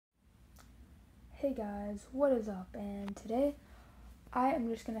Hey guys, what is up? And today I am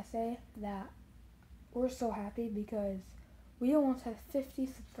just gonna say that we're so happy because we almost have 50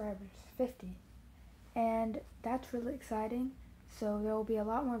 subscribers. 50. And that's really exciting. So there will be a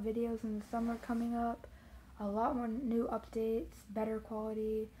lot more videos in the summer coming up, a lot more new updates, better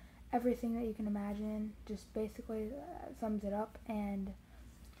quality, everything that you can imagine. Just basically sums it up. And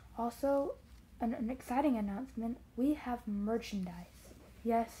also, an exciting announcement, we have merchandise.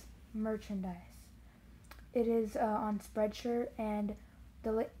 Yes, merchandise. It is on Spreadshirt, and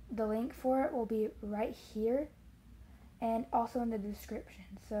the link for it will be right here and also in the description.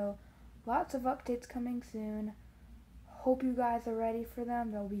 So lots of updates coming soon. Hope you guys are ready for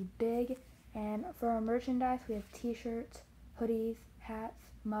them. They'll be big. And for our merchandise, we have t-shirts, hoodies, hats,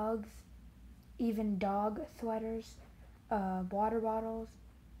 mugs, even dog sweaters, water bottles,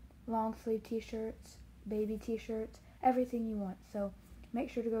 long sleeve t-shirts, baby t-shirts, everything you want. So make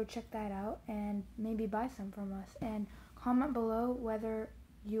sure to go check that out and maybe buy some from us. And comment below whether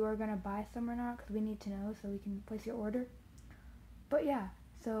you are going to buy some or not, because we need to know so we can place your order. But yeah,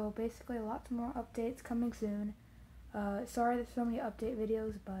 so basically lots more updates coming soon. Sorry there's so many update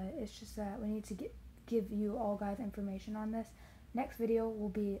videos, but it's just that we need to give you all guys information on this. Next video will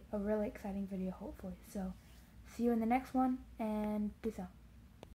be a really exciting video, hopefully. So see you in the next one, and peace out.